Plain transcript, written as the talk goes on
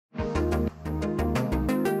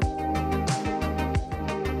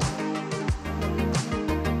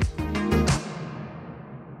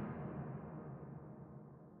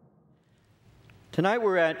Tonight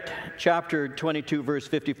we're at chapter 22, verse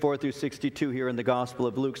 54 through 62 here in the Gospel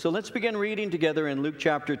of Luke. So let's begin reading together in Luke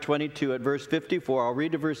chapter 22 at verse 54. I'll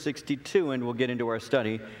read to verse 62 and we'll get into our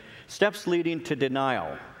study. Steps leading to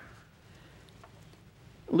denial.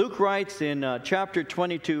 Luke writes in chapter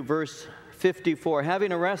 22, verse 54,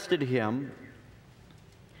 having arrested him,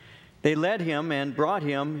 they led him and brought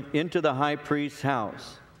him into the high priest's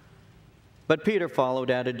house. But Peter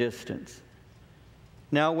followed at a distance.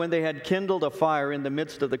 Now, when they had kindled a fire in the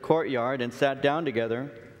midst of the courtyard and sat down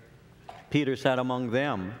together, Peter sat among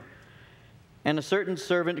them. And a certain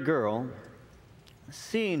servant girl,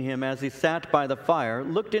 seeing him as he sat by the fire,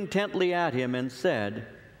 looked intently at him and said,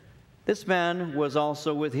 "This man was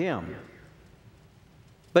also with him."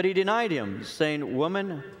 But he denied him, saying,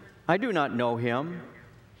 "Woman, I do not know him."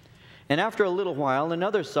 And after a little while,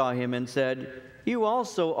 another saw him and said, "You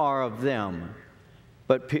also are of them."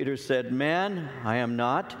 But Peter said, "Man, I am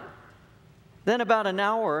not." Then about an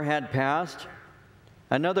hour had passed.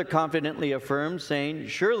 Another confidently affirmed, saying,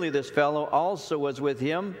 "Surely this fellow also was with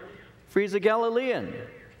him, for he's a Galilean."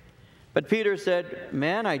 But Peter said,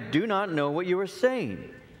 "Man, I do not know what you are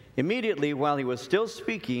saying." Immediately, while he was still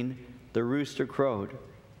speaking, the rooster crowed.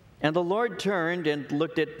 And the Lord turned and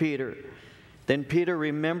looked at Peter. Then Peter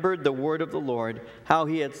remembered the word of the Lord, how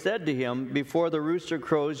he had said to him, "Before the rooster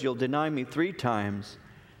crows, you'll deny me 3 times.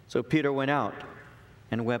 So Peter went out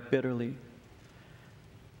and wept bitterly.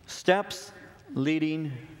 Steps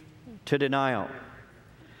leading to denial.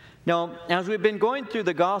 Now, as we've been going through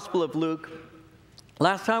the Gospel of Luke,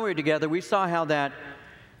 last time we were together, we saw how that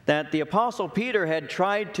the Apostle Peter had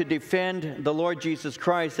tried to defend the Lord Jesus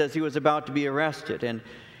Christ as he was about to be arrested. And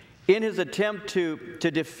in his attempt to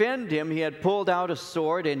defend him, he had pulled out a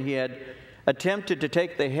sword and he had attempted to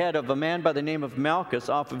take the head of a man by the name of Malchus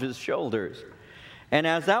off of his shoulders. And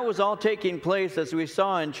as that was all taking place, as we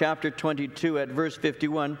saw in chapter 22 at verse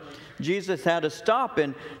 51, Jesus had to stop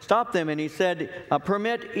them, and he said,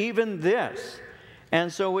 "Permit even this."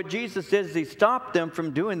 And so what Jesus did is he stopped them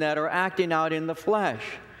from doing that or acting out in the flesh.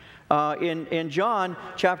 In John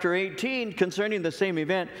chapter 18, concerning the same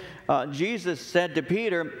event, Jesus said to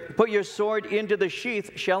Peter, "Put your sword into the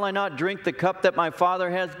sheath. Shall I not drink the cup that my Father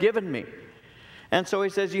has given me?" And so he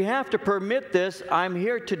says, you have to permit this. I'm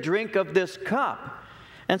here to drink of this cup.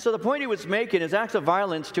 And so the point he was making is acts of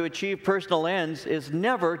violence to achieve personal ends is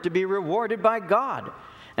never to be rewarded by God.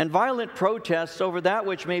 And violent protests over that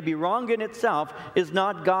which may be wrong in itself is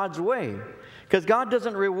not God's way. Because God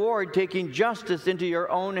doesn't reward taking justice into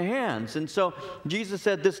your own hands. And so Jesus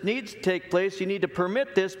said this needs to take place. You need to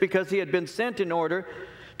permit this because he had been sent in order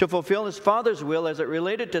to fulfill his Father's will as it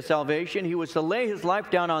related to salvation. He was to lay his life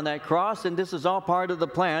down on that cross, and this is all part of the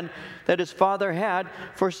plan that his Father had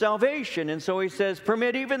for salvation. And so he says,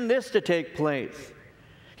 permit even this to take place.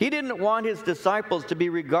 He didn't want his disciples to be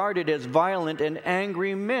regarded as violent and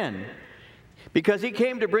angry men, because he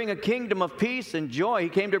came to bring a kingdom of peace and joy. He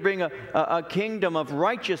came to bring a kingdom of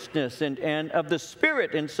righteousness and of the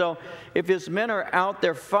Spirit. And so if his men are out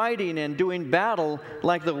there fighting and doing battle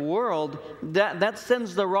like the world, that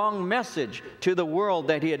sends the wrong message to the world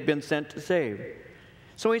that he had been sent to save.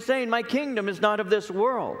 So he's saying, my kingdom is not of this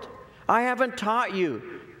world. I haven't taught you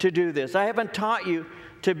to do this. I haven't taught you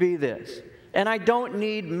to be this. And I don't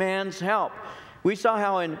need man's help. We saw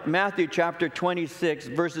how in Matthew chapter 26,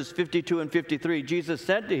 verses 52 and 53, Jesus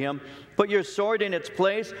said to him, "Put your sword in its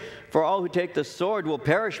place, for all who take the sword will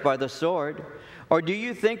perish by the sword. Or do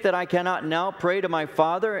you think that I cannot now pray to my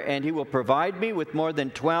Father, and he will provide me with more than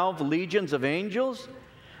 12 legions of angels?"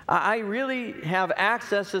 I really have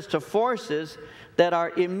accesses to forces that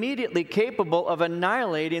are immediately capable of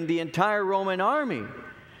annihilating the entire Roman army.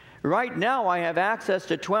 Right now, I have access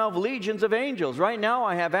to 12 legions of angels. Right now,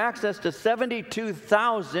 I have access to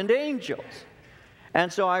 72,000 angels.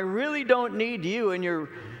 And so I really don't need you and your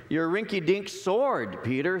rinky-dink sword,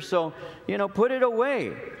 Peter. So, put it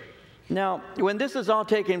away. Now, when this is all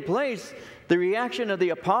taking place, the reaction of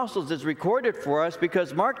the apostles is recorded for us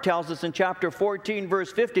because Mark tells us in chapter 14,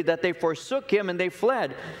 verse 50, that they forsook him and they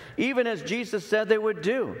fled, even as Jesus said they would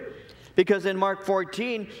do. Because in Mark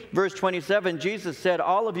 14, verse 27, Jesus said,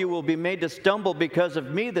 "All of you will be made to stumble because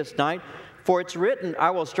of me this night, for it's written, I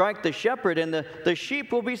will strike the shepherd and the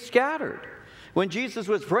sheep will be scattered." When Jesus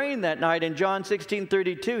was praying that night in John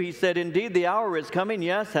 16:32, he said, "Indeed, the hour is coming,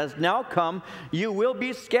 yes, has now come. You will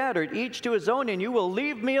be scattered, each to his own, and you will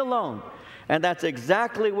leave me alone." And that's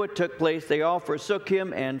exactly what took place. They all forsook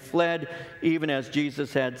him and fled, even as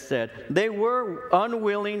Jesus had said. They were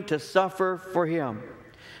unwilling to suffer for him.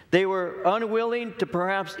 They were unwilling to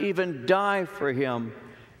perhaps even die for him,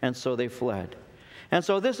 and so they fled. And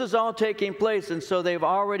so this is all taking place, and so they've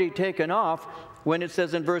already taken off when it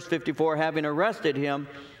says in verse 54, having arrested him,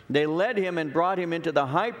 they led him and brought him into the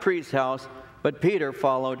high priest's house, but Peter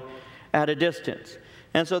followed at a distance.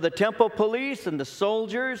 And so the temple police and the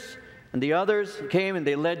soldiers and the others came and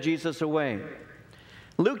they led Jesus away.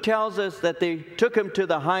 Luke tells us that they took him to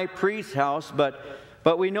the high priest's house,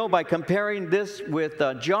 but we know by comparing this with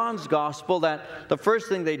John's gospel that the first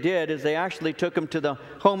thing they did is they actually took him to the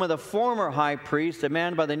home of the former high priest, a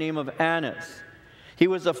man by the name of Annas. He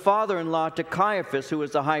was the father-in-law to Caiaphas, who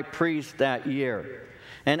was the high priest that year.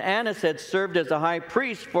 And Annas had served as a high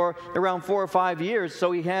priest for around 4 or 5 years,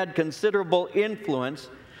 so he had considerable influence.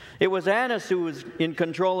 It was Annas who was in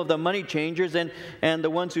control of the money changers and the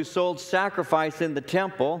ones who sold sacrifice in the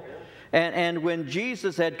temple. And when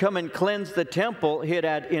Jesus had come and cleansed the temple, it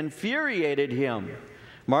had infuriated him.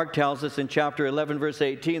 Mark tells us in chapter 11, verse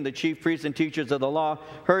 18, the chief priests and teachers of the law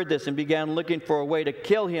heard this and began looking for a way to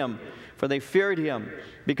kill him, for they feared him,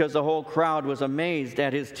 because the whole crowd was amazed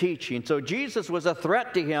at his teaching. So Jesus was a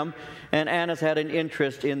threat to him, and Annas had an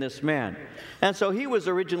interest in this man. And so he was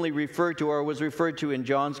originally referred to, or was referred to in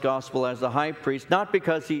John's gospel as the high priest, not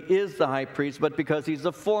because he is the high priest, but because he's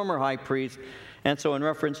the former high priest. And so in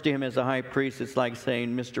reference to him as a high priest, it's like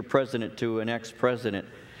saying Mr. President to an ex-president.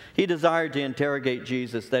 He desired to interrogate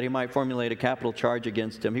Jesus that he might formulate a capital charge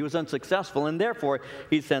against him. He was unsuccessful, and therefore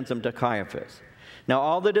he sends him to Caiaphas. Now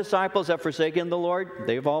all the disciples have forsaken the Lord.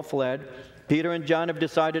 They've all fled. Peter and John have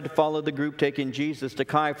decided to follow the group taking Jesus to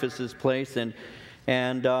Caiaphas' place. And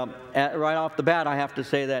right off the bat, I have to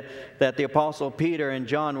say that the Apostle Peter and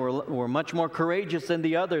John were much more courageous than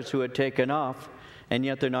the others who had taken off, and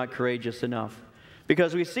yet they're not courageous enough.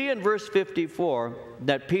 Because we see in verse 54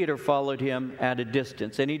 that Peter followed him at a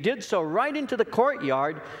distance, and he did so right into the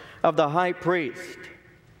courtyard of the high priest.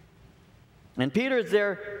 And Peter is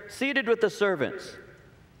there seated with the servants,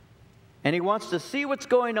 and he wants to see what's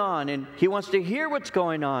going on, and he wants to hear what's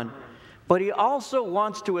going on, but he also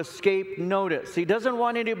wants to escape notice. He doesn't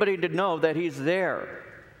want anybody to know that he's there.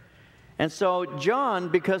 And so John,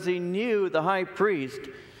 because he knew the high priest,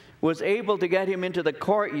 was able to get him into the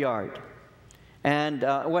courtyard. And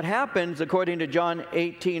what happens, according to John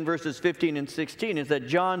 18, verses 15 and 16, is that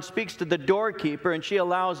John speaks to the doorkeeper, and she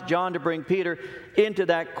allows John to bring Peter into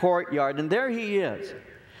that courtyard. And there he is.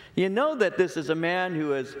 You know that this is a man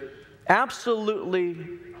who is absolutely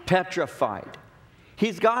petrified.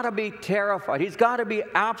 He's got to be terrified. He's got to be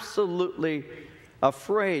absolutely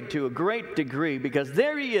afraid to a great degree, because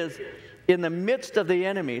there he is in the midst of the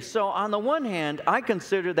enemy. So on the one hand, I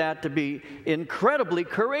consider that to be incredibly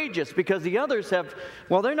courageous, because the others have,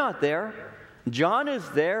 well, they're not there. John is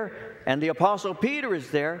there, and the Apostle Peter is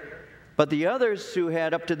there, but the others who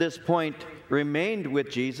had up to this point remained with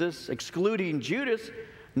Jesus, excluding Judas,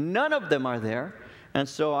 none of them are there. And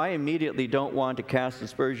so I immediately don't want to cast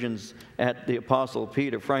aspersions at the Apostle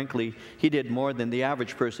Peter. Frankly, he did more than the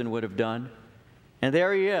average person would have done. And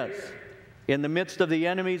there he is, in the midst of the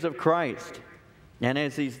enemies of Christ. And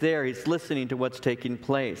as he's there, he's listening to what's taking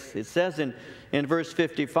place. It says in verse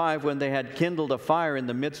 55, when they had kindled a fire in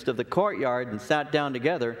the midst of the courtyard and sat down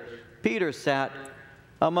together, Peter sat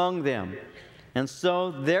among them. And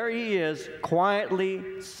so there he is,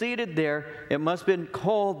 quietly seated there. It must have been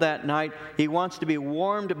cold that night. He wants to be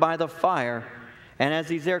warmed by the fire. And as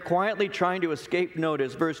he's there quietly trying to escape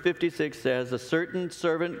notice, verse 56 says, a certain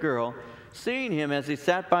servant girl, seeing him as he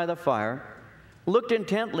sat by the fire, looked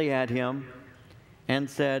intently at him and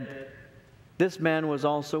said, this man was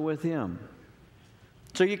also with him.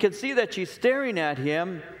 So you can see that she's staring at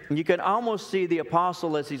him. You can almost see the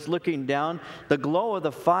apostle as he's looking down. The glow of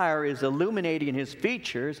the fire is illuminating his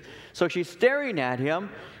features. So she's staring at him.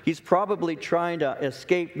 He's probably trying to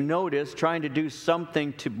escape notice, trying to do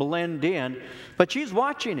something to blend in. But she's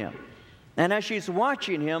watching him. And as she's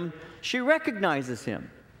watching him, she recognizes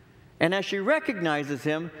him. And as she recognizes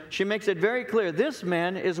him, she makes it very clear, this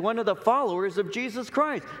man is one of the followers of Jesus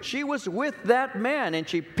Christ. She was with that man, and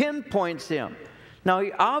she pinpoints him. Now,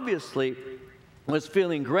 he obviously was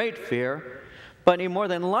feeling great fear, but he more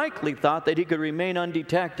than likely thought that he could remain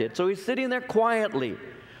undetected. So he's sitting there quietly,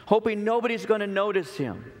 hoping nobody's going to notice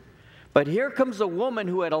him. But here comes a woman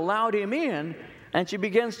who had allowed him in, and she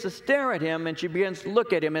begins to stare at him, and she begins to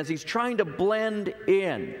look at him as he's trying to blend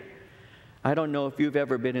in. I don't know if you've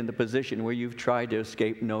ever been in the position where you've tried to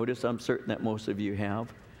escape notice. I'm certain that most of you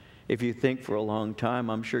have. If you think for a long time,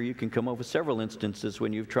 I'm sure you can come up with several instances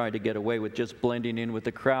when you've tried to get away with just blending in with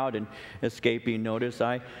the crowd and escaping notice.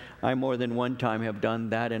 I more than one time have done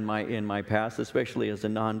that in my past, especially as a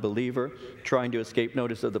non-believer, trying to escape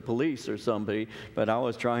notice of the police or somebody. But I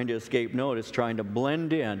was trying to escape notice, trying to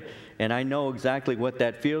blend in. And I know exactly what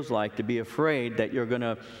that feels like, to be afraid that you're going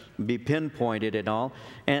to be pinpointed and all.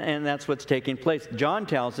 And that's what's taking place. John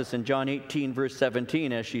tells us in John 18, verse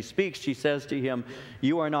 17, as she speaks, she says to him,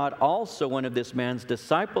 "You are not also one of this man's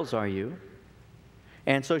disciples, are you?"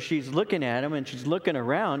 And so she's looking at him, and she's looking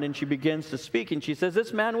around, and she begins to speak, and she says,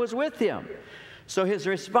 "This man was with him." So his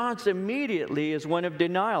response immediately is one of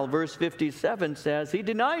denial. Verse 57 says he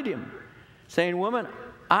denied him, saying, "Woman,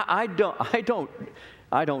 I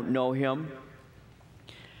don't know him."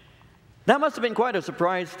 That must have been quite a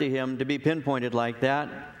surprise to him to be pinpointed like that,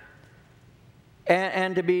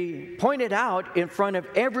 and to be pointed out in front of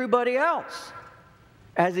everybody else.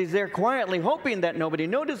 As he's there quietly hoping that nobody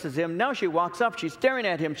notices him, now she walks up, she's staring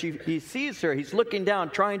at him, he sees her, he's looking down,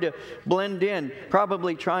 trying to blend in,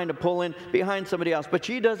 probably trying to pull in behind somebody else, but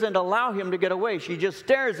she doesn't allow him to get away. She just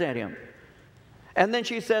stares at him. And then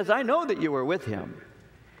she says, "I know that you were with him."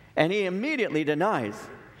 And he immediately denies.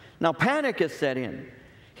 Now panic has set in.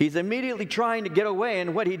 He's immediately trying to get away,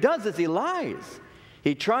 and what he does is he lies.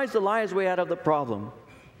 He tries to lie his way out of the problem.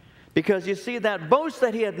 Because you see, that boast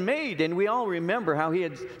that he had made, and we all remember how he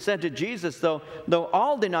had said to Jesus, though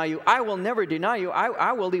all deny you, I will never deny you.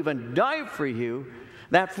 I will even die for you.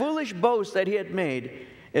 That foolish boast that he had made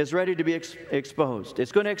is ready to be exposed.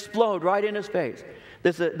 It's going to explode right in his face.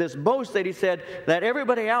 This boast that he said that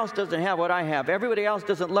everybody else doesn't have what I have. Everybody else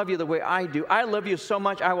doesn't love you the way I do. I love you so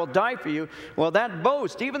much, I will die for you. Well, that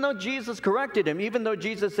boast, even though Jesus corrected him, even though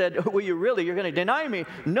Jesus said, "Will you really? You're going to deny me?"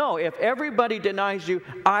 No, if everybody denies you,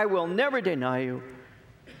 I will never deny you.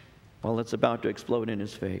 Well, it's about to explode in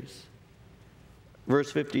his face.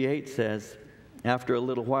 Verse 58 says, after a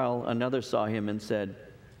little while, another saw him and said,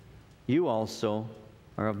 "You also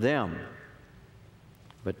are of them."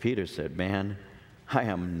 But Peter said, "Man, I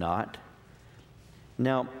am not."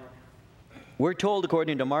 Now, we're told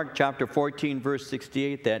according to Mark chapter 14, verse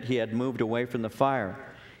 68, that he had moved away from the fire.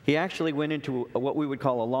 He actually went into what we would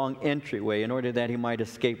call a long entryway in order that he might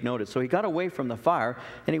escape notice. So he got away from the fire,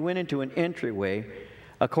 and he went into an entryway.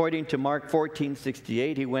 According to Mark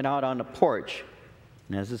 14:68, he went out on a porch.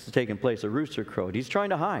 And as this is taking place, a rooster crowed. He's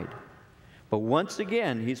trying to hide. But once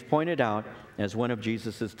again, he's pointed out as one of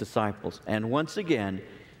Jesus' disciples. And once again,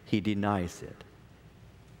 he denies it.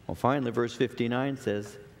 Well, finally, verse 59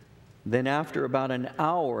 says, "Then after about an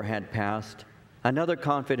hour had passed, another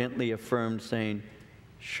confidently affirmed, saying,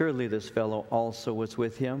 'Surely this fellow also was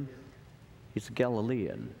with him. He's a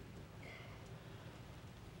Galilean.'"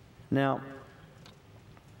 Now,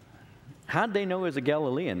 how'd they know he was a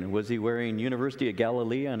Galilean? Was he wearing University of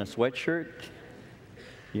Galilee on a sweatshirt?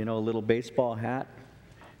 You know, a little baseball hat?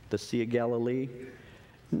 The Sea of Galilee?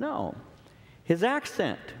 No. His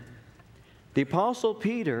accent. The Apostle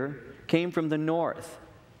Peter came from the north.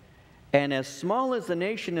 And as small as the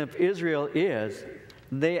nation of Israel is,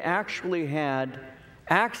 they actually had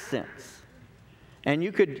accents. And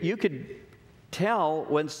you could tell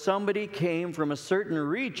when somebody came from a certain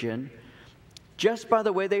region just by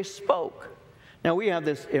the way they spoke. Now, we have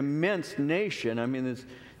this immense nation. I mean, the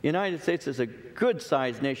United States is a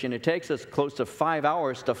good-sized nation. It takes us close to 5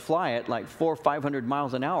 hours to fly it, like 400 or 500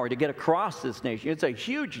 miles an hour to get across this nation. It's a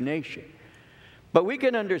huge nation. But we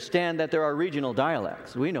can understand that there are regional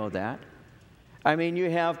dialects. We know that. I mean, you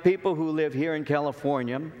have people who live here in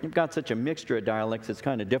California. You've got such a mixture of dialects, it's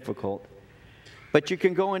kind of difficult. But you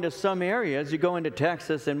can go into some areas, you go into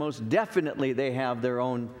Texas, and most definitely they have their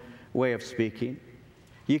own way of speaking.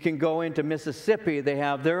 You can go into Mississippi, they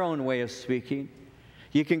have their own way of speaking.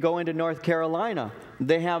 You can go into North Carolina,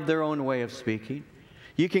 they have their own way of speaking.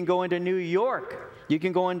 You can go into New York. You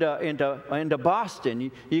can go into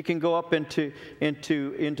Boston. You can go up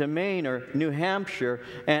into Maine or New Hampshire,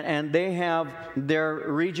 and they have their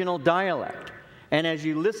regional dialect. And as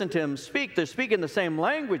you listen to them speak, they're speaking the same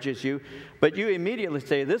language as you, but you immediately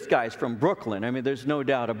say, "This guy's from Brooklyn." I mean, there's no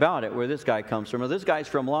doubt about it where this guy comes from. Or this guy's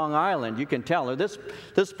from Long Island. You can tell. Or this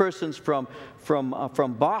person's from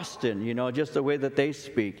Boston. You know, just the way that they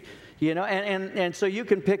speak. You know, and so you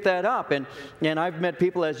can pick that up. And I've met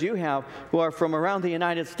people, as you have, who are from around the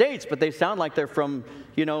United States, but they sound like they're from,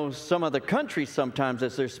 you know, some other country sometimes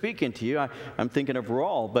as they're speaking to you. I'm thinking of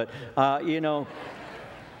Raul, but, you know,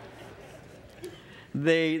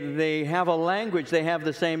 They have a language, they have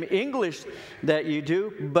the same English that you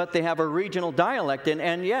do, but they have a regional dialect.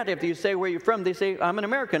 And yet, if you say where you're from, they say, "I'm an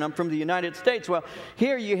American, I'm from the United States." Well,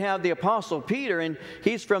 here you have the Apostle Peter, and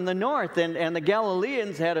he's from the north, and the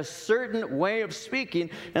Galileans had a certain way of speaking.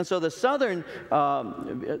 And so the southern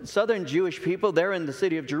Jewish people, they're in the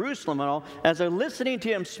city of Jerusalem and all, as they're listening to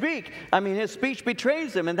him speak, I mean, his speech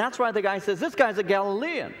betrays him, and that's why the guy says, "This guy's a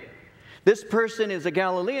Galilean." This person is a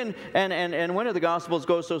Galilean, and one of the Gospels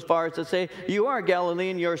goes so far as to say, you are a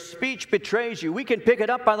Galilean, your speech betrays you. We can pick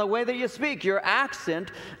it up by the way that you speak. Your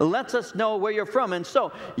accent lets us know where you're from. And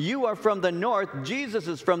so, you are from the north. Jesus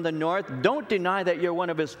is from the north. Don't deny that you're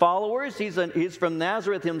one of his followers. He's from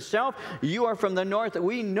Nazareth himself. You are from the north.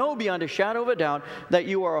 We know beyond a shadow of a doubt that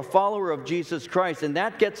you are a follower of Jesus Christ. And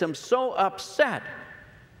that gets him so upset.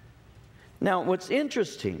 Now, what's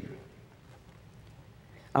interesting,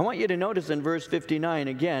 I want you to notice in verse 59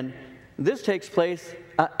 again, this takes place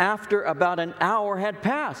after about an hour had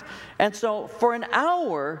passed. And so for an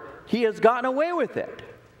hour, he has gotten away with it.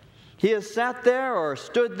 He has sat there or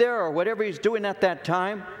stood there or whatever he's doing at that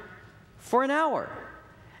time for an hour.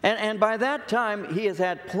 And by that time, he has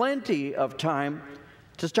had plenty of time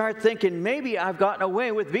to start thinking, maybe I've gotten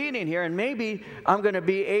away with being in here, and maybe I'm going to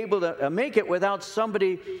be able to make it without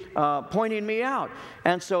somebody pointing me out.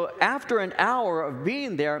 And so after an hour of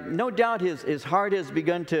being there, no doubt his heart has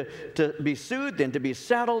begun to be soothed and to be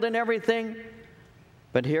settled and everything.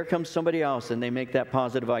 But here comes somebody else, and they make that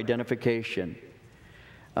positive identification.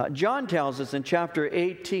 John tells us in chapter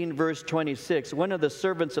 18, verse 26, one of the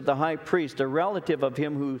servants of the high priest, a relative of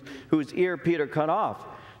him whose ear Peter cut off,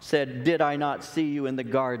 said, did I not see you in the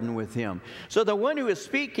garden with him? So the one who is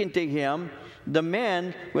speaking to him, the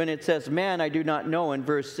man, when it says man, I do not know in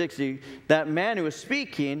verse 60, that man who is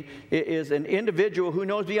speaking is an individual who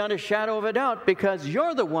knows beyond a shadow of a doubt, because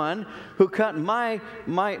you're the one who cut my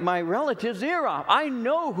relative's ear off. I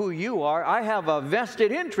know who you are. I have a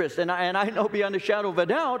vested interest, and I know beyond a shadow of a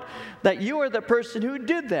doubt that you are the person who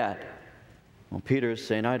did that. Well, Peter is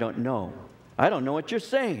saying, I don't know. I don't know what you're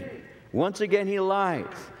saying. Once again, he lies.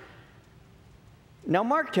 Now,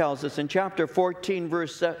 Mark tells us in chapter 14,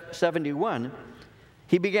 verse 71,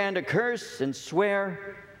 he began to curse and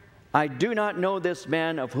swear, I do not know this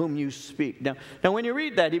man of whom you speak. Now, when you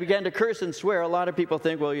read that, he began to curse and swear, a lot of people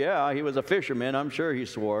think, well, yeah, he was a fisherman. I'm sure he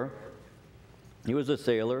swore. He was a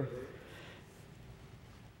sailor.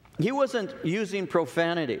 He wasn't using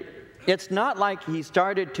profanity. It's not like he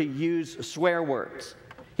started to use swear words.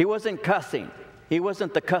 He wasn't cussing. He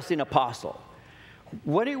wasn't the cussing apostle.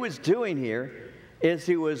 What he was doing here is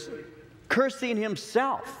he was cursing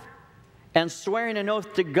himself and swearing an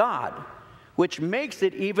oath to God, which makes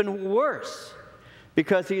it even worse,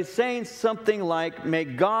 because he's saying something like, may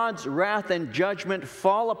God's wrath and judgment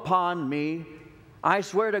fall upon me. I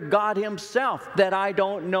swear to God himself that I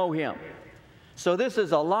don't know him. So this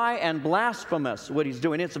is a lie and blasphemous, what he's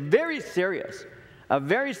doing. It's very serious. A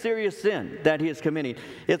very serious sin that he is committing.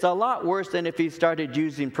 It's a lot worse than if he started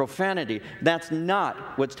using profanity. That's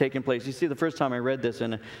not what's taking place. You see, the first time I read this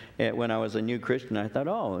when I was a new Christian, I thought,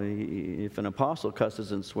 oh, if an apostle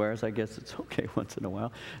cusses and swears, I guess it's okay once in a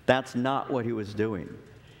while. That's not what he was doing.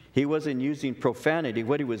 He wasn't using profanity.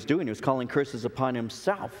 What he was doing, he was calling curses upon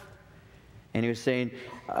himself. And he was saying,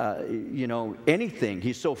 anything.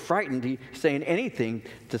 He's so frightened, he's saying anything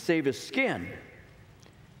to save his skin.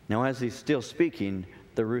 Now, as he's still speaking,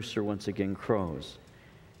 the rooster once again crows.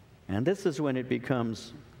 And this is when it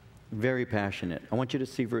becomes very passionate. I want you to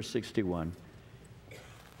see verse 61.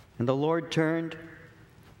 And the Lord turned,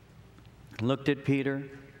 looked at Peter.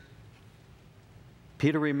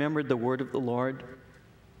 Peter remembered the word of the Lord,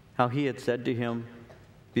 how he had said to him,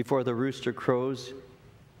 before the rooster crows,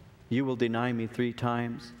 you will deny me 3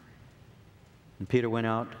 times. And Peter went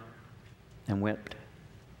out and wept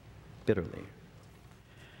bitterly.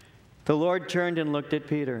 The Lord turned and looked at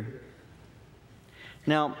Peter.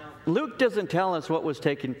 Now, Luke doesn't tell us what was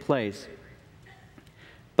taking place,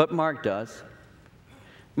 but Mark does.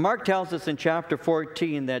 Mark tells us in chapter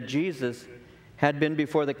 14 that Jesus had been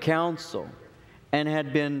before the council and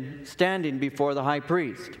had been standing before the high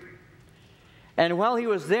priest. And while he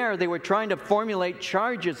was there, they were trying to formulate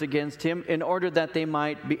charges against him in order that they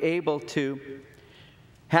might be able to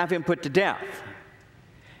have him put to death.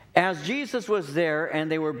 As Jesus was there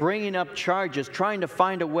and they were bringing up charges, trying to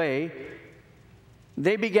find a way,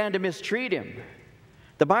 they began to mistreat him.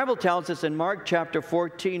 The Bible tells us in Mark chapter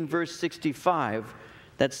 14, verse 65,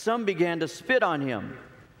 that some began to spit on him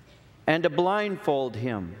and to blindfold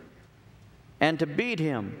him and to beat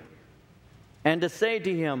him and to say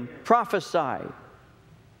to him, prophesy.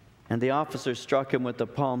 And the officers struck him with the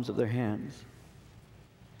palms of their hands.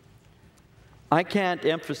 I can't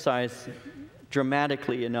emphasize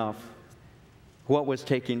dramatically enough what was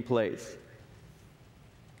taking place.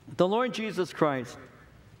 The Lord Jesus Christ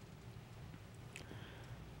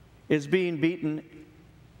is being beaten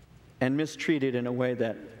and mistreated in a way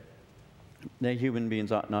that human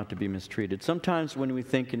beings ought not to be mistreated. Sometimes when we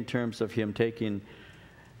think in terms of him taking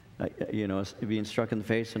being struck in the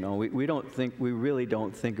face. And all. We really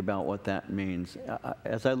don't think about what that means.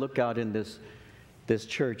 As I look out in this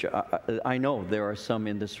church, I know there are some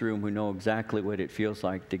in this room who know exactly what it feels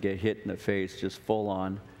like to get hit in the face, just full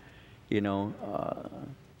on.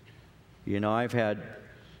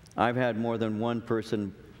 I've had more than one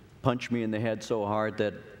person punch me in the head so hard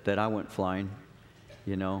that I went flying.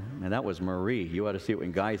 And that was Marie. You ought to see it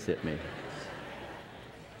when guys hit me.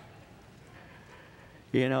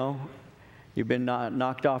 You've been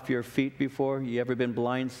knocked off your feet before? You ever been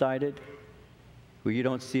blindsided where you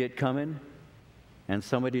don't see it coming? And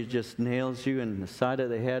somebody just nails you in the side of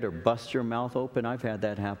the head or busts your mouth open? I've had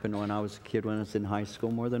that happen when I was a kid, when I was in high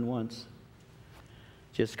school, more than once.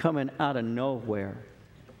 Just coming out of nowhere.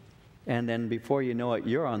 And then before you know it,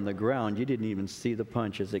 you're on the ground. You didn't even see the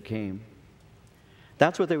punch as it came.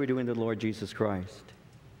 That's what they were doing to the Lord Jesus Christ.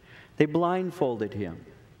 They blindfolded him.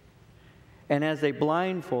 And as they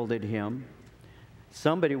blindfolded him,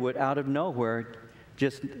 somebody would, out of nowhere,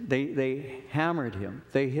 they hammered him.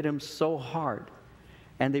 They hit him so hard.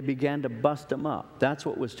 And they began to bust him up. That's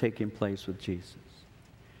what was taking place with Jesus.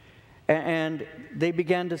 And they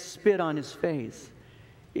began to spit on his face.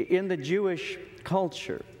 In the Jewish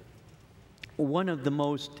culture, one of the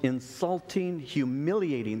most insulting,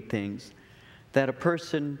 humiliating things that a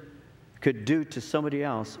person could do to somebody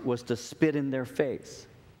else was to spit in their face.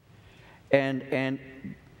 And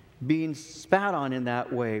being spat on in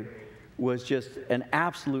that way was just an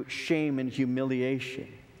absolute shame and humiliation.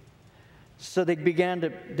 So they began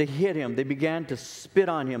to hit him. They began to spit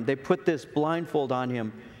on him. They put this blindfold on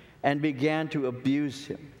him and began to abuse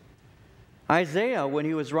him. Isaiah, when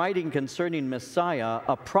he was writing concerning Messiah,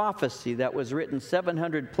 a prophecy that was written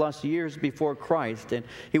 700 plus years before Christ, and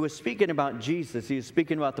he was speaking about Jesus. He was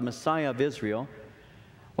speaking about the Messiah of Israel.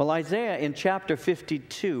 Well, Isaiah in chapter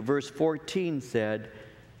 52, verse 14 said,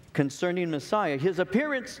 concerning Messiah, his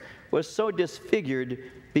appearance was so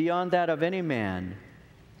disfigured beyond that of any man,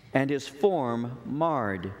 and his form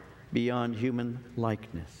marred beyond human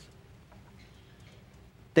likeness.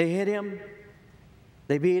 They hit him,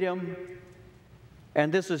 they beat him,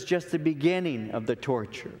 and this was just the beginning of the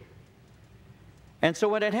torture. And so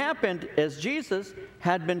what had happened is Jesus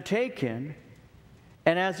had been taken,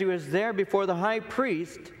 and as he was there before the high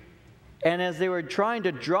priest, and as they were trying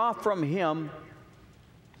to draw from him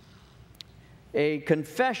a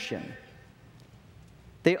confession,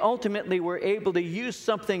 they ultimately were able to use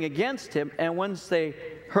something against him. And once they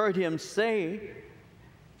heard him say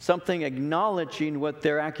something acknowledging what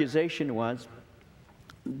their accusation was,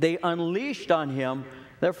 they unleashed on him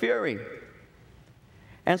their fury.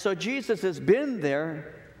 And so Jesus has been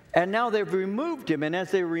there, and now they've removed him. And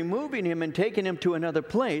as they're removing him and taking him to another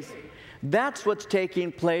place, that's what's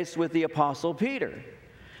taking place with the Apostle Peter.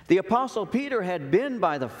 The Apostle Peter had been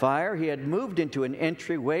by the fire. He had moved into an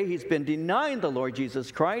entryway. He's been denying the Lord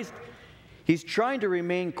Jesus Christ. He's trying to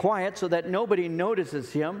remain quiet so that nobody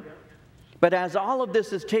notices him. But as all of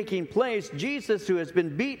this is taking place, Jesus, who has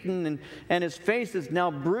been beaten and his face is now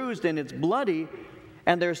bruised and it's bloody,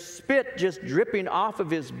 and there's spit just dripping off of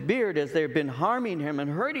his beard as they've been harming him and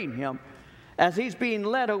hurting him, as he's being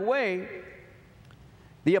led away,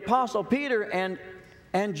 the Apostle Peter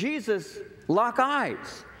and Jesus lock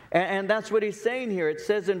eyes. And that's what he's saying here. It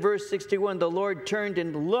says in verse 61, the Lord turned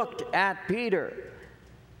and looked at Peter.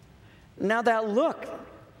 Now that look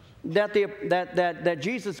that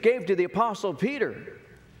Jesus gave to the Apostle Peter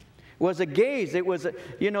was a gaze. It was,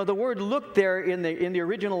 the word look there in the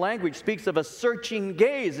original language speaks of a searching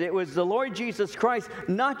gaze. It was the Lord Jesus Christ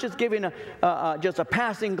not just giving just a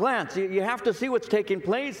passing glance. You have to see what's taking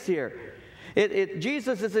place here.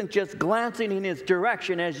 Jesus isn't just glancing in his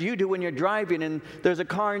direction as you do when you're driving and there's a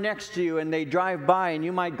car next to you and they drive by and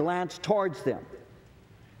you might glance towards them.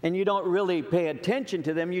 And you don't really pay attention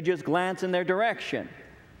to them, you just glance in their direction.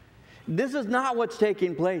 This is not what's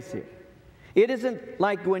taking place here. It isn't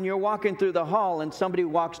like when you're walking through the hall and somebody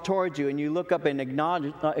walks towards you and you look up and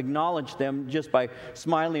acknowledge them just by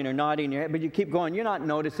smiling or nodding your head, but you keep going, you're not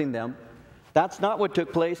noticing them. That's not what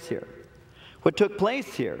took place here. What took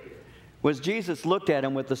place here was Jesus looked at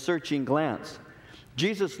him with a searching glance.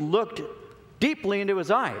 Jesus looked deeply into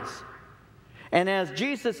his eyes. And as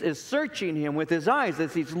Jesus is searching him with his eyes,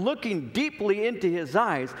 as he's looking deeply into his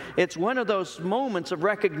eyes, it's one of those moments of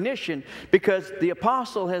recognition, because the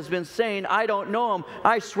apostle has been saying, I don't know him.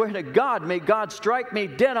 I swear to God, may God strike me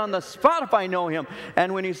dead on the spot if I know him.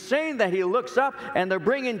 And when he's saying that, he looks up and they're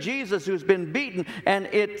bringing Jesus who's been beaten. And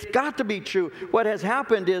it's got to be true. What has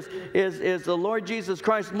happened is the Lord Jesus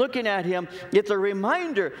Christ looking at him. It's a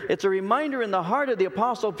reminder in the heart of the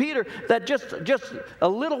apostle Peter that just a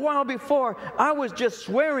little while before, I was just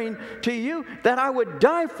swearing to you that I would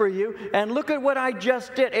die for you, and look at what I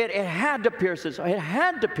just did. It had to pierce his heart. It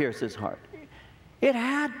had to pierce his heart. It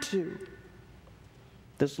had to.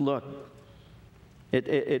 This look,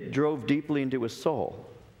 it drove deeply into his soul.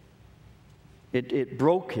 It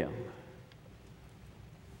broke him.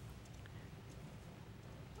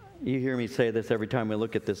 You hear me say this every time we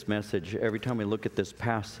look at this message, every time we look at this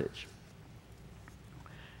passage.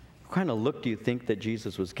 What kind of look do you think that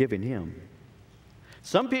Jesus was giving him?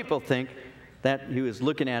 Some people think that he was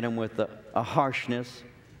looking at him with a harshness,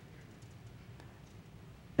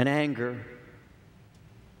 an anger,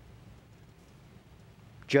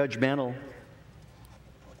 judgmental.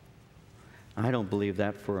 I don't believe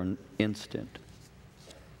that for an instant.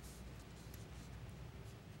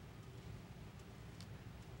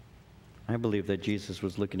 I believe that Jesus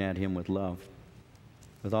was looking at him with love.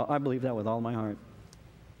 I believe that with all my heart.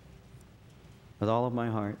 With all of my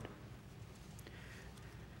heart.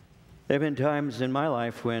 There have been times in my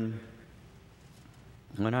life when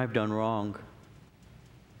I've done wrong,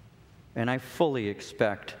 and I fully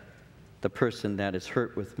expect the person that is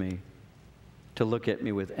hurt with me to look at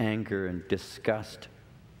me with anger and disgust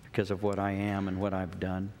because of what I am and what I've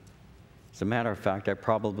done. As a matter of fact,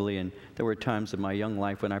 there were times in my young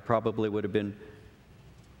life when I probably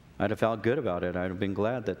I'd have felt good about it. I'd have been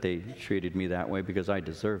glad that they treated me that way because I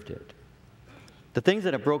deserved it. The things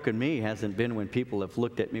that have broken me hasn't been when people have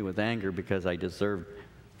looked at me with anger because I deserved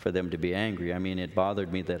for them to be angry. I mean, it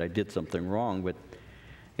bothered me that I did something wrong, but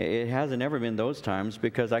it hasn't ever been those times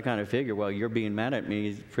because I kind of figure, well, you're being mad at me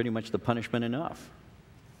is pretty much the punishment enough.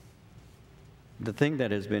 The thing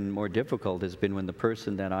that has been more difficult has been when the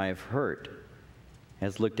person that I have hurt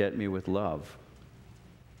has looked at me with love,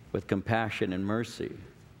 with compassion and mercy.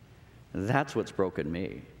 That's what's broken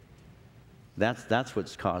me. That's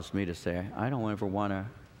what's caused me to say, I don't ever want to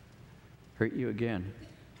hurt you again.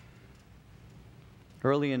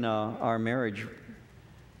 Early in our marriage,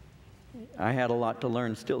 I had a lot to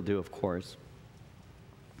learn, still do, of course.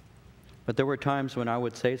 But there were times when I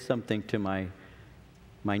would say something to my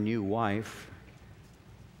new wife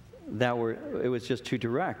it was just too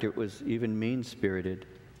direct. It was even mean-spirited.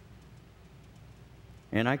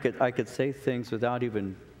 And I could say things without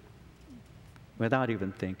even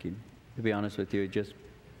thinking, to be honest with you.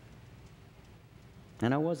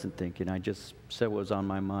 And I wasn't thinking. I just said what was on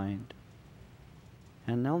my mind.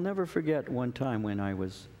 And I'll never forget one time when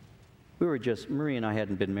Marie and I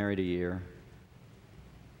hadn't been married a year.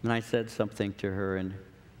 And I said something to her, and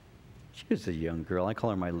she was a young girl. I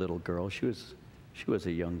call her my little girl. She was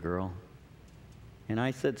a young girl. And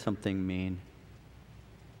I said something mean.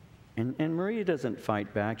 And Marie doesn't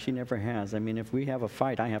fight back. She never has. I mean, if we have a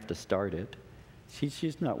fight, I have to start it.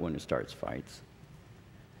 She's not one who starts fights.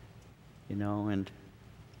 You know, and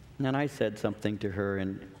I said something to her,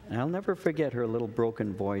 and I'll never forget her little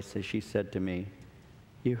broken voice as she said to me,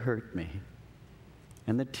 "You hurt me."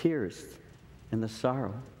 And the tears and the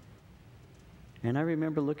sorrow. And I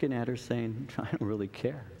remember looking at her saying, I don't really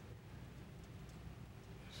care.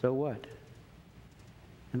 So what?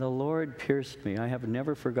 And the Lord pierced me. I have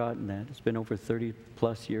never forgotten that. It's been over 30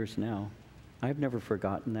 plus years now. I've never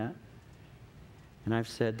forgotten that. And I've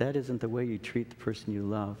said, that isn't the way you treat the person you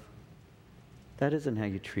love. That isn't how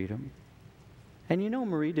you treat them. And you know,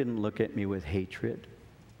 Marie didn't look at me with hatred.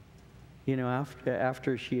 You know,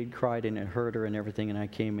 after she had cried and it hurt her and everything, and I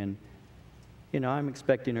came in, you know, I'm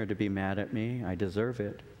expecting her to be mad at me. I deserve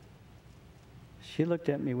it. She looked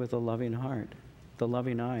at me with a loving heart, the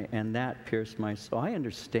loving eye, and that pierced my soul. I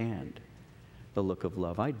understand the look of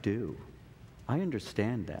love. I do. I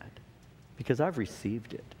understand that because I've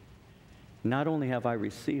received it. Not only have I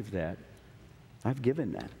received that, I've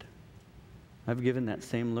given that. I've given that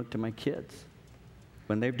same look to my kids.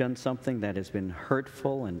 When they've done something that has been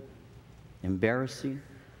hurtful and embarrassing,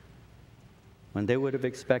 when they would have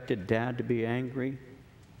expected Dad to be angry,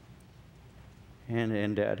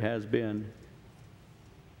 and Dad has been.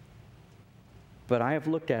 But I have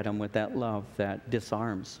looked at him with that love that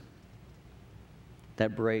disarms,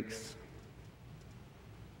 that breaks,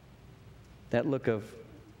 that look of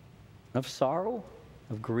sorrow,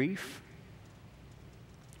 of grief.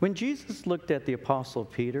 When Jesus looked at the Apostle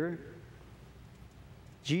Peter,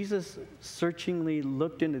 Jesus searchingly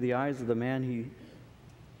looked into the eyes of the man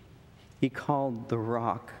he called the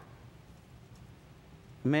Rock,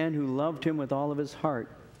 a man who loved him with all of his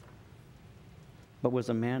heart, but was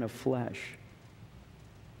a man of flesh,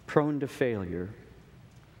 prone to failure,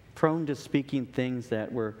 prone to speaking things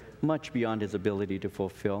that were much beyond his ability to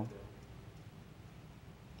fulfill.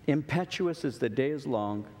 Impetuous as the day is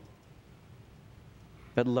long,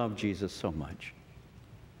 but loved Jesus so much.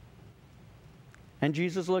 And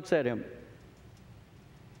Jesus looks at him.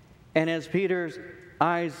 And as Peter's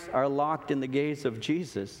eyes are locked in the gaze of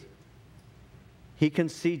Jesus, he can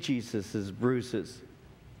see Jesus' bruises.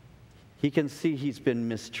 He can see he's been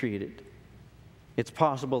mistreated. It's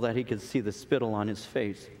possible that he could see the spittle on his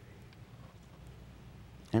face.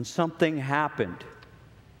 And something happened.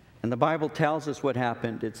 And the Bible tells us what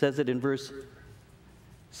happened. It says it in verse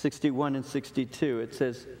 61 and 62. It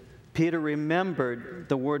says, Peter remembered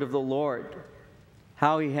the word of the Lord,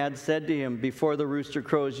 how he had said to him, before the rooster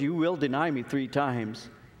crows, you will deny me 3 times.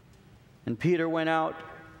 And Peter went out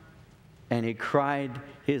and he cried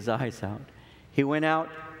his eyes out. He went out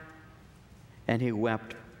and he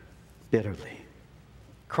wept bitterly.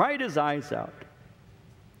 Cried his eyes out.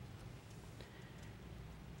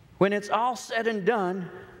 When it's all said and done,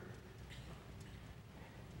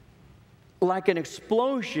 like an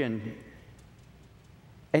explosion,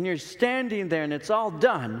 and you're standing there and it's all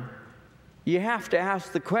done, you have to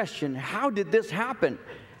ask the question, how did this happen?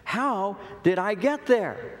 How did I get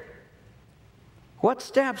there? What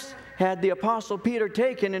steps had the Apostle Peter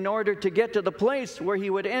taken in order to get to the place where he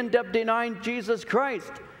would end up denying Jesus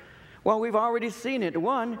Christ? Well, we've already seen it.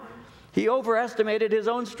 1, he overestimated his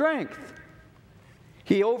own strength.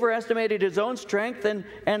 He overestimated his own strength, and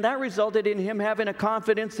that resulted in him having a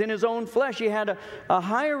confidence in his own flesh. He had a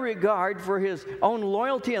higher regard for his own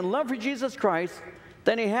loyalty and love for Jesus Christ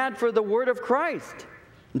than he had for the word of Christ.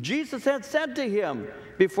 Jesus had said to him,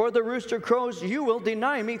 before the rooster crows, you will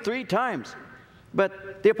deny me 3 times.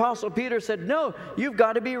 But the Apostle Peter said, no, you've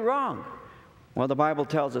got to be wrong. Well, the Bible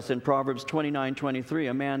tells us in Proverbs 29:23,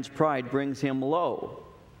 a man's pride brings him low,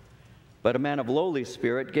 but a man of lowly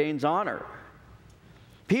spirit gains honor.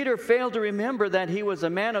 Peter failed to remember that he was a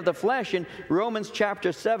man of the flesh. In Romans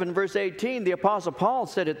chapter 7, verse 18, the Apostle Paul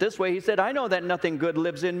said it this way. He said, I know that nothing good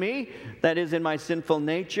lives in me, that is in my sinful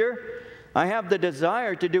nature. I have the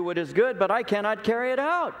desire to do what is good, but I cannot carry it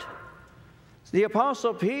out. The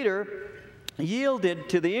Apostle Peter yielded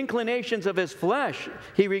to the inclinations of his flesh.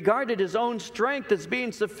 He regarded his own strength as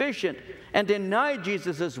being sufficient and denied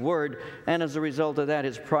Jesus' word, and as a result of that,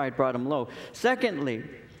 his pride brought him low. Secondly,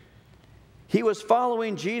 he was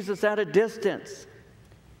following Jesus at a distance.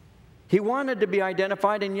 He wanted to be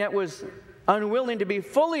identified and yet was unwilling to be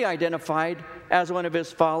fully identified as one of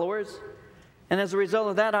his followers. And as a result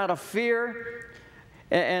of that, out of fear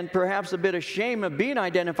and perhaps a bit of shame of being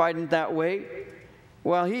identified in that way,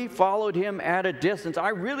 well, he followed him at a distance. I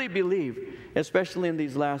really believe, especially in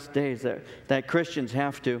these last days, that Christians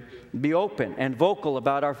have to be open and vocal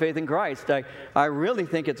about our faith in Christ. I really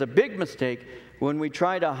think it's a big mistake when we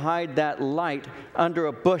try to hide that light under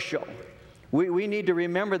a bushel. We need to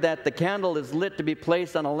remember that the candle is lit to be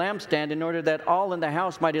placed on a lampstand in order that all in the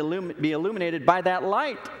house might be illuminated by that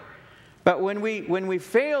light. But when we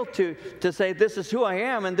fail to say, this is who I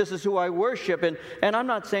am and this is who I worship, and I'm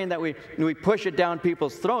not saying that we push it down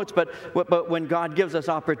people's throats, but when God gives us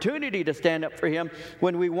opportunity to stand up for Him,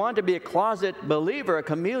 when we want to be a closet believer, a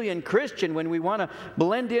chameleon Christian, when we want to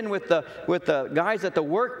blend in with the guys at the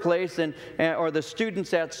workplace or the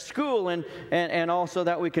students at school, and also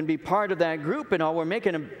that we can be part of that group and all, we're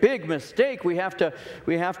making a big mistake. We have to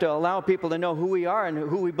allow people to know who we are and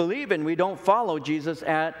who we believe in. We don't follow Jesus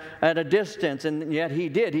at a distance, and yet he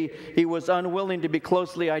did. He was unwilling to be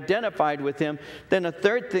closely identified with him. Then a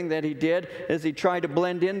third thing that he did is he tried to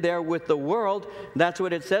blend in there with the world. That's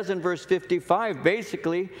what it says in verse 55.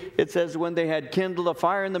 Basically, it says, when they had kindled a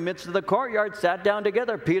fire in the midst of the courtyard, sat down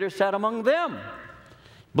together, Peter sat among them,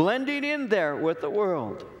 blending in there with the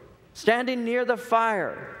world, standing near the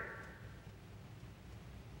fire.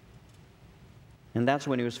 And that's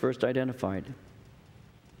when he was first identified.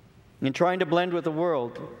 In trying to blend with the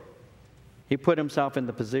world, he put himself in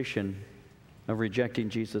the position of rejecting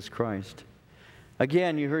Jesus Christ.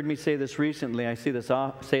 Again, you heard me say this recently. I say this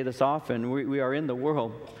often. We are in the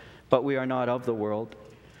world, but we are not of the world.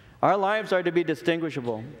 Our lives are to be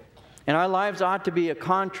distinguishable, and our lives ought to be a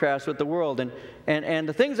contrast with the world. And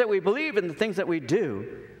the things that we believe and the things that we do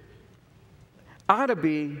ought to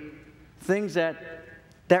be things that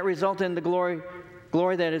result in the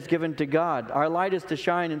glory that is given to God. Our light is to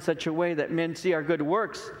shine in such a way that men see our good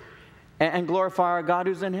works and glorify our God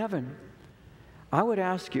who's in heaven. I would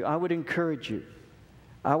ask you, I would encourage you,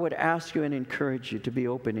 I would ask you and encourage you to be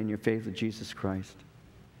open in your faith with Jesus Christ.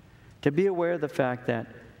 To be aware of the fact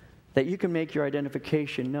that you can make your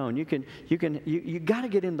identification known. You got to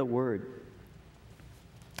get in the Word.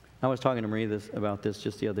 I was talking to Marie about this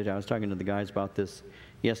just the other day. I was talking to the guys about this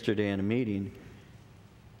yesterday in a meeting.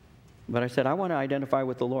 But I said, I want to identify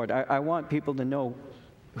with the Lord. I want people to know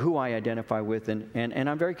who I identify with, and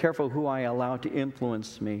I'm very careful who I allow to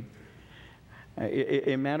influence me.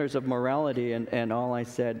 in matters of morality and all,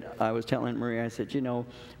 I was telling Maria, I said,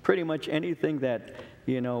 pretty much anything that,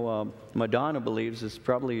 Madonna believes is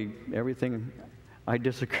probably everything I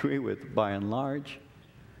disagree with by and large.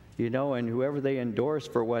 And whoever they endorse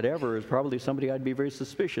for whatever is probably somebody I'd be very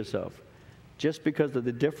suspicious of, just because of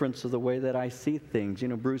the difference of the way that I see things.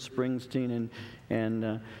 Bruce Springsteen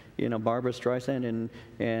and Barbara Streisand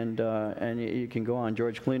and you can go on,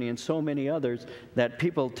 George Clooney and so many others that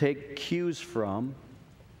people take cues from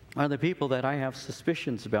are the people that I have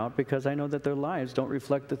suspicions about, because I know that their lives don't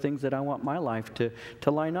reflect the things that I want my life to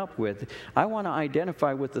line up with. I want to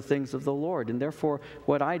identify with the things of the Lord, and therefore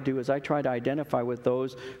what I do is I try to identify with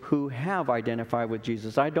those who have identified with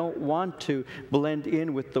Jesus. I don't want to blend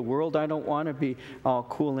in with the world. I don't want to be all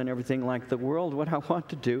cool and everything like the world. What I want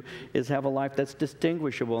to do is have a life that's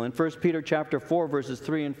distinguishable. In 1 Peter chapter 4, verses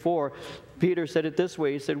 3 and 4, Peter said it this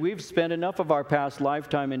way. He said, "We've spent enough of our past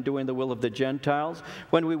lifetime in doing the will of the Gentiles,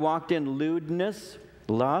 when we walked in lewdness,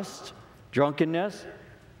 lust, drunkenness,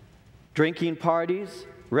 drinking parties,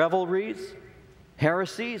 revelries,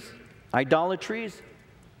 heresies, idolatries.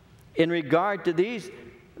 In regard to these,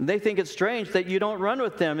 they think it's strange that you don't run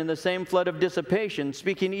with them in the same flood of dissipation,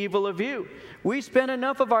 speaking evil of you. We spent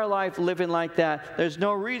enough of our life living like that. There's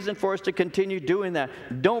no reason for us to continue doing that.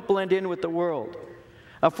 Don't blend in with the world."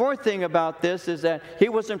 A fourth thing about this is that he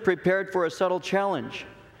wasn't prepared for a subtle challenge.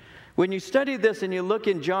 When you study this and you look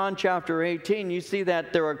in John chapter 18, you see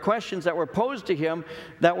that there are questions that were posed to him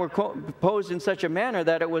that were posed in such a manner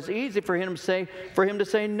that it was easy for him to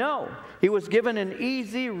say no. He was given an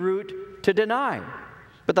easy route to deny.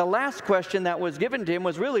 But the last question that was given to him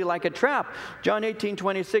was really like a trap. John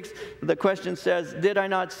 18:26, the question says, "Did I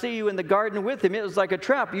not see you in the garden with him?" It was like a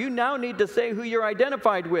trap. You now need to say who you're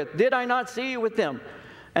identified with. Did I not see you with him?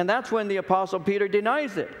 And that's when the Apostle Peter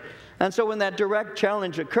denies it. And so when that direct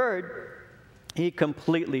challenge occurred, he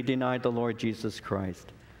completely denied the Lord Jesus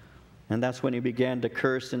Christ. And that's when he began to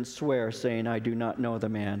curse and swear, saying, "I do not know the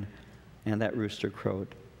man." And that rooster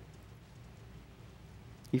crowed.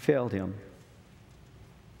 He failed him.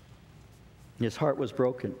 His heart was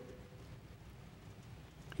broken.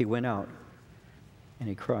 He went out and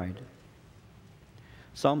he cried.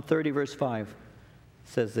 Psalm 30, verse 5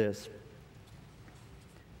 says this: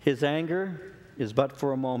 "His anger is but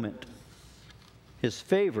for a moment. His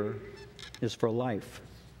favor is for life.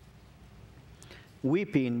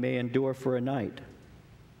 Weeping may endure for a night,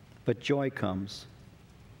 but joy comes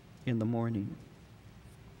in the morning."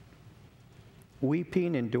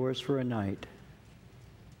 Weeping endures for a night.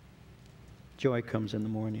 Joy comes in the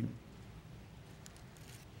morning.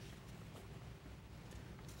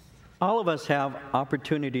 All of us have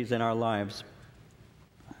opportunities in our lives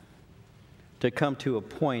to come to a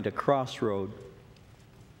point, a crossroad,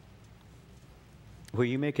 where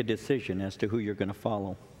you make a decision as to who you're going to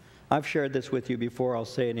follow. I've shared this with you before. I'll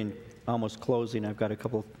say it in almost closing. I've got a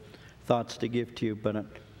couple thoughts to give to you, but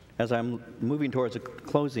as I'm moving towards a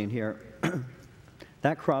closing here,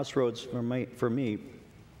 that crossroads for me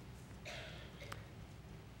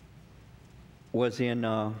was in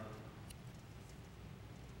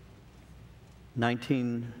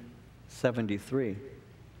 1973.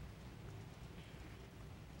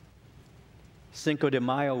 Cinco de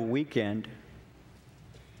Mayo weekend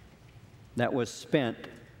that was spent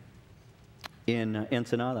in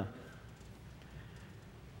Ensenada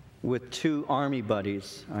with two Army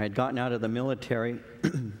buddies. I had gotten out of the military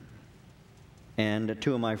and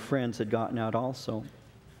two of my friends had gotten out also.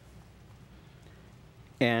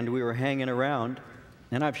 And we were hanging around,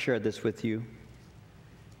 and I've shared this with you,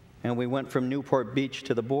 and we went from Newport Beach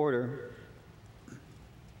to the border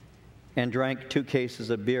and drank 2 cases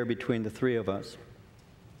of beer between the three of us.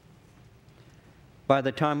 By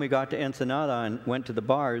the time we got to Ensenada and went to the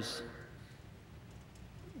bars,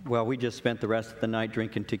 well, we just spent the rest of the night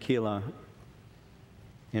drinking tequila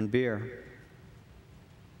and beer.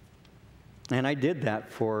 And I did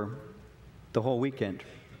that for the whole weekend,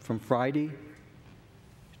 from Friday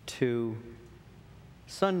to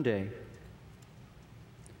Sunday.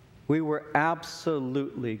 We were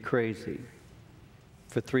absolutely crazy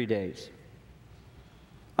for 3 days.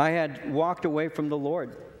 I had walked away from the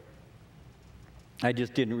Lord. I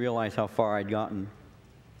just didn't realize how far I'd gotten.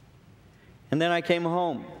 And then I came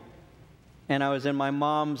home, and I was in my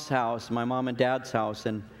mom's house, my mom and dad's house,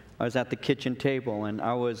 and I was at the kitchen table, and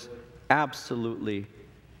I was absolutely,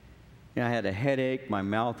 I had a headache, my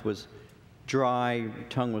mouth was dry,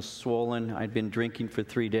 tongue was swollen. I'd been drinking for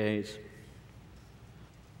 3 days.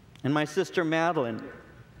 And my sister Madeline,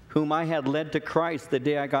 whom I had led to Christ the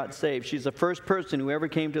day I got saved, she's the first person who ever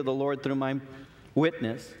came to the Lord through my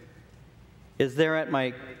witness. is there at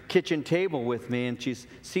my kitchen table with me, and she's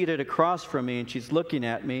seated across from me, and she's looking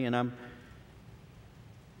at me, and I'm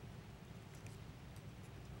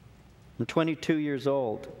 22 years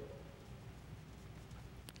old.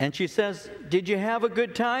 And she says, "Did you have a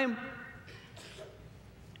good time?"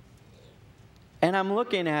 And I'm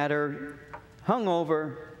looking at her,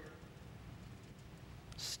 hungover,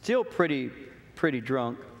 still pretty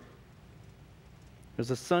drunk. It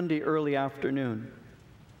was a Sunday early afternoon.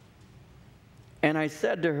 And I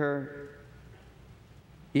said to her,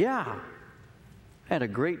 "Yeah, I had a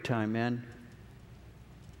great time, man.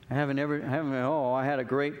 I had a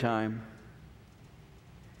great time."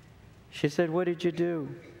 She said, "What did you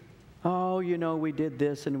do?" "Oh, we did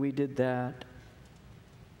this and we did that."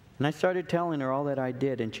 And I started telling her all that I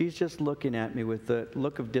did, and she's just looking at me with the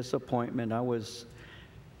look of disappointment. I was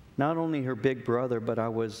not only her big brother, but I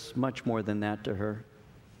was much more than that to her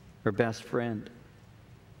best friend.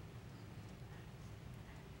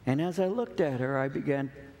 And as I looked at her, I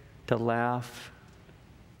began to laugh.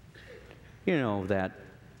 That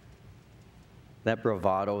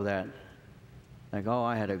bravado, that, like, "Oh,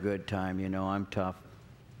 I had a good time, I'm tough."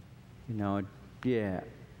 Yeah.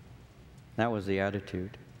 That was the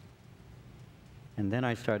attitude. And then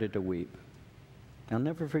I started to weep. I'll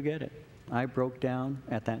never forget it. I broke down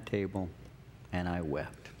at that table, and I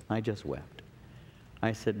wept. I just wept.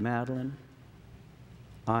 I said, "Madeline,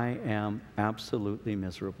 I am absolutely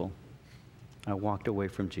miserable. I walked away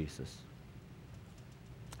from Jesus.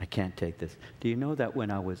 I can't take this." Do you know that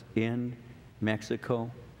when I was in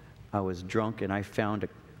Mexico, I was drunk and I found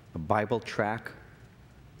a Bible tract,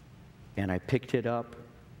 and I picked it up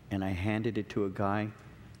and I handed it to a guy,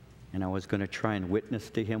 and I was going to try and witness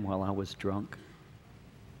to him while I was drunk?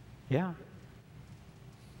 Yeah.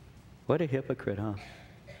 What a hypocrite, huh?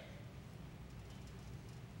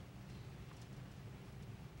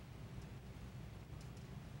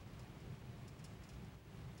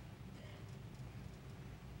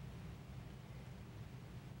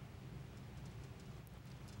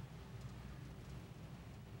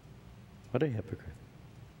 What a hypocrite.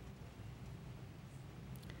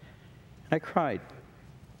 I cried.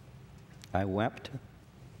 I wept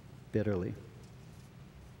bitterly.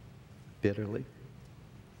 Bitterly.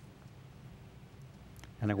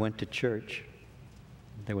 And I went to church.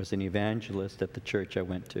 There was an evangelist at the church I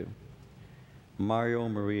went to, Mario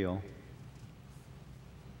Murillo,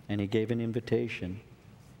 and he gave an invitation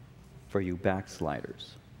for you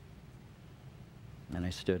backsliders. And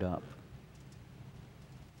I stood up.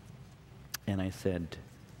 And I said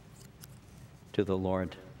to the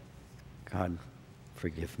Lord, "God,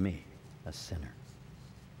 forgive me, a sinner."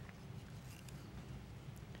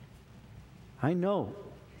 I know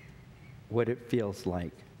what it feels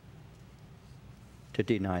like to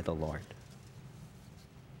deny the Lord.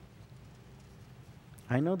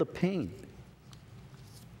 I know the pain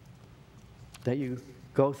that you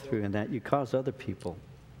go through and that you cause other people,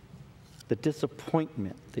 the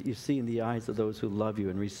disappointment that you see in the eyes of those who love you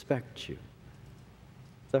and respect you,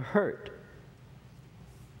 the hurt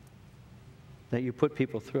that you put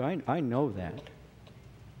people through. I know that.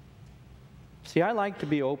 See, I like to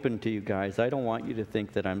be open to you guys. I don't want you to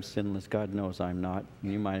think that I'm sinless. God knows I'm not.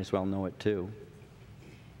 You might as well know it too.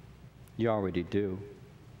 You already do.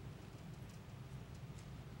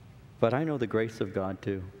 But I know the grace of God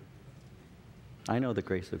too. I know the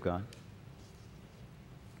grace of God.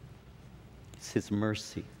 It's His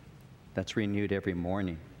mercy that's renewed every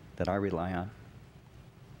morning that I rely on.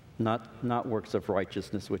 Not works of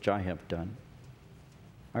righteousness which I have done.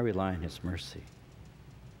 I rely on His mercy.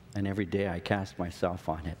 And every day I cast myself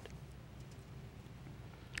on it.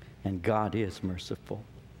 And God is merciful.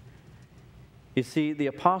 You see, the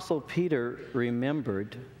Apostle Peter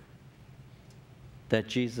remembered that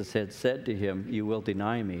Jesus had said to him, "You will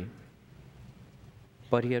deny me."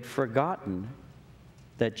 But he had forgotten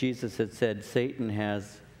that Jesus had said, "Satan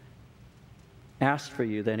has asked for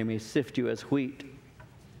you that he may sift you as wheat.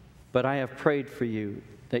 But I have prayed for you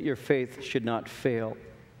that your faith should not fail.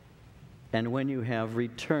 And when you have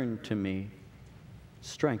returned to me,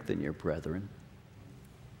 strengthen your brethren."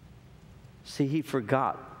 See, he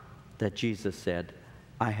forgot that Jesus said,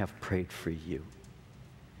 "I have prayed for you."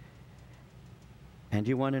 And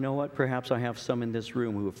you want to know what? Perhaps I have some in this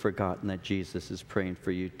room who have forgotten that Jesus is praying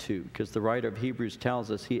for you too, because the writer of Hebrews tells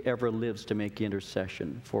us He ever lives to make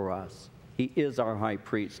intercession for us. He is our high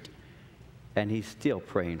priest, and He's still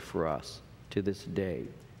praying for us to this day.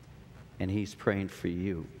 And He's praying for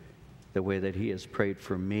you the way that He has prayed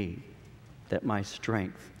for me, that my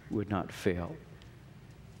strength would not fail,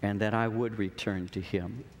 and that I would return to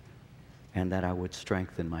Him, and that I would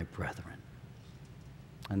strengthen my brethren.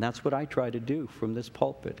 And that's what I try to do from this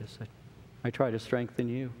pulpit, is I try to strengthen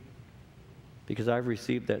you, because I've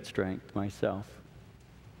received that strength myself.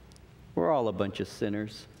 We're all a bunch of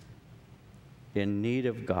sinners in need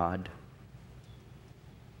of God.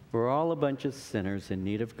 We're all a bunch of sinners in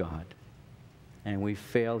need of God. And we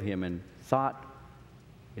fail him in thought,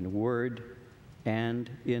 in word, and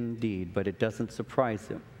in deed. But it doesn't surprise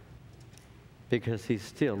him, because he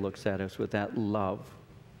still looks at us with that love.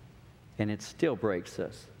 And it still breaks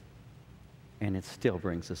us. And it still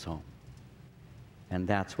brings us home. And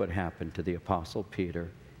that's what happened to the Apostle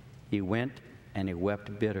Peter. He went and he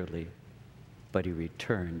wept bitterly, but he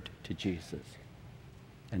returned to Jesus.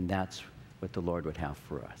 And that's what the Lord would have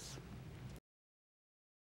for us.